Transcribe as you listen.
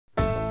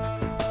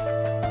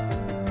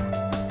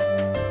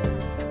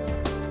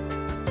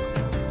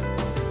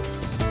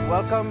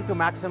Welcome to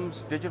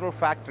Maxim's digital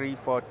factory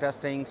for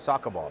testing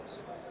soccer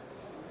balls.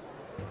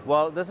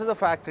 Well, this is a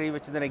factory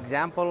which is an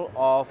example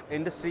of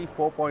Industry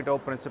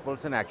 4.0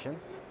 principles in action.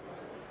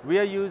 We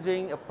are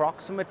using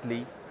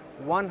approximately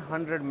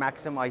 100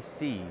 Maxim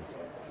ICs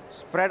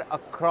spread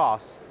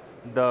across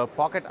the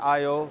Pocket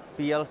IO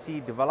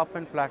PLC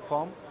development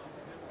platform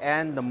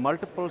and the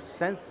multiple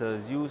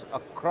sensors used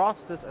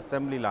across this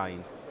assembly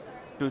line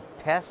to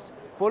test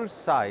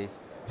full-size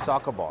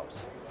soccer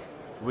balls.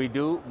 We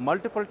do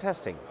multiple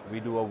testing. We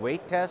do a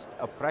weight test,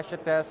 a pressure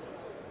test,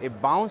 a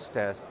bounce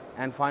test,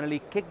 and finally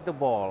kick the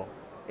ball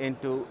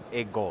into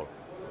a goal.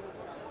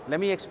 Let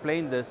me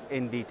explain this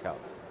in detail.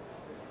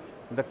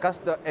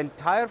 The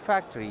entire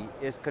factory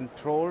is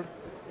controlled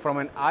from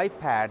an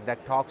iPad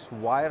that talks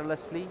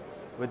wirelessly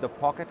with the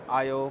Pocket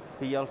IO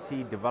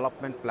PLC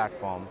development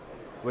platform,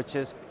 which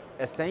is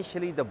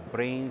essentially the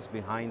brains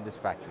behind this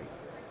factory.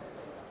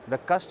 The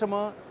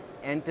customer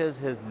enters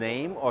his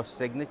name or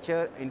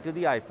signature into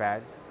the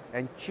iPad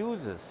and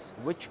chooses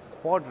which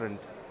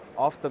quadrant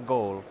of the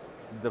goal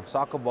the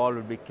soccer ball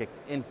will be kicked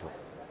into,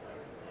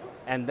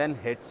 and then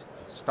hits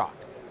start.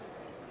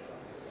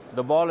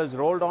 The ball is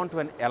rolled onto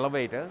an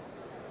elevator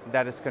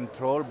that is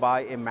controlled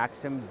by a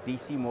Maxim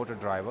DC motor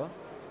driver.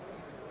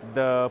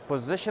 The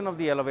position of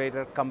the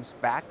elevator comes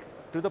back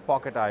to the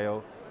Pocket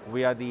IO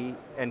via the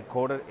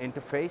encoder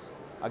interface,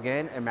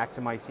 again a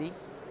Maxim IC.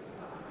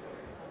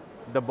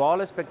 The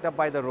ball is picked up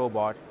by the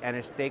robot and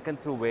is taken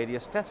through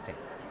various testing.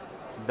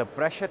 The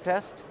pressure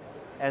test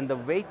and the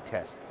weight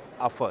test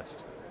are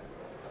first.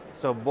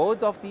 So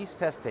both of these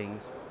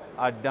testings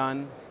are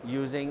done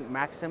using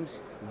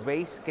Maxim's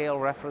weigh scale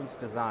reference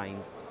design,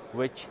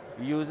 which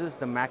uses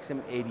the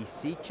Maxim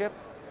ADC chip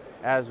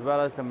as well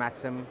as the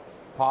Maxim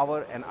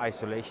power and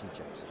isolation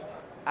chips.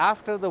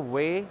 After the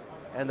weigh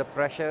and the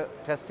pressure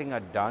testing are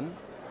done,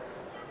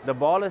 the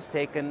ball is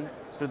taken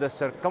to the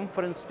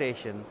circumference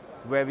station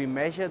where we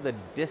measure the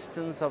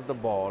distance of the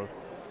ball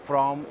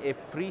from a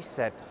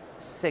preset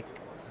SICK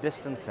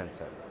distance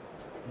sensor.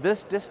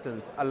 This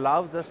distance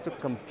allows us to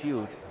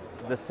compute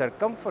the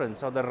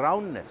circumference or the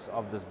roundness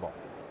of this ball.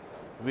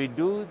 We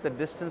do the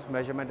distance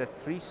measurement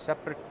at 3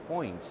 separate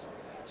points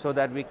so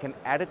that we can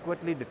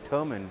adequately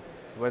determine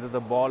whether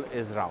the ball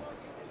is round.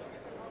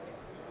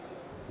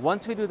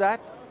 Once we do that,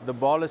 the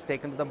ball is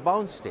taken to the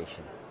bounce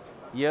station.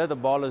 Here the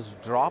ball is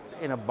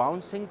dropped in a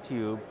bouncing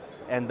tube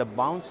and the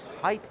bounce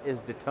height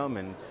is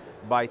determined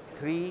by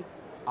 3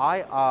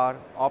 IR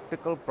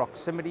optical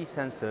proximity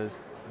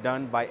sensors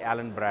done by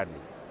Alan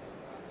Bradley.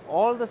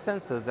 All the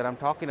sensors that I'm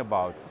talking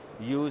about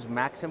use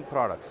Maxim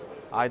products,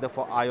 either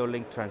for IO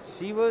link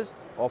transceivers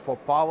or for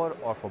power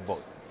or for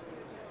both.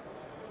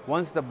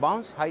 Once the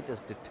bounce height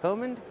is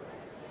determined,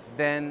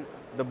 then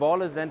the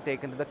ball is then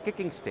taken to the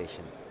kicking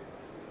station.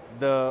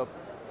 The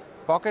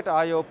Pocket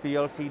IO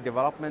PLC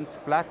development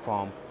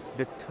platform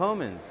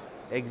determines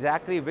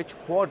exactly which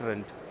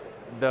quadrant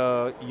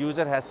the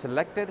user has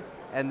selected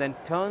and then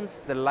turns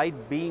the light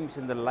beams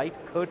in the light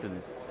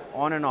curtains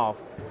on and off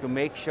to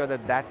make sure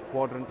that that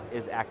quadrant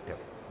is active.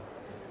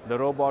 The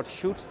robot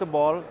shoots the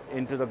ball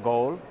into the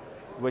goal,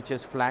 which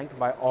is flanked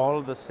by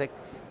all the SICK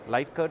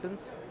light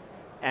curtains,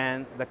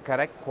 and the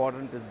correct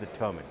quadrant is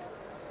determined.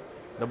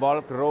 The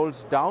ball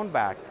rolls down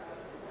back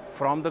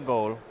from the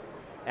goal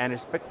and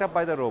is picked up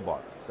by the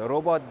robot. The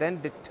robot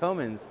then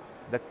determines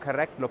the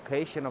correct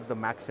location of the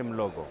Maxim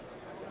logo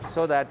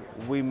so that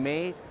we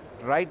may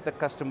write the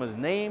customer's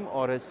name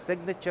or his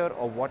signature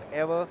or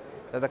whatever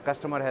that the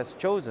customer has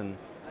chosen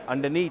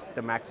underneath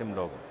the Maxim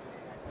logo.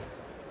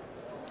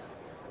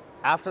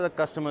 After the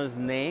customer's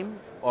name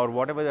or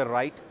whatever they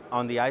write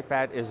on the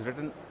iPad is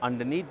written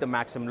underneath the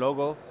Maxim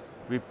logo,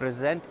 we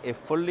present a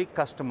fully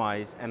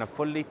customized and a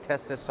fully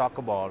tested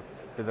soccer ball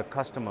to the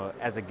customer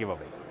as a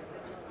giveaway.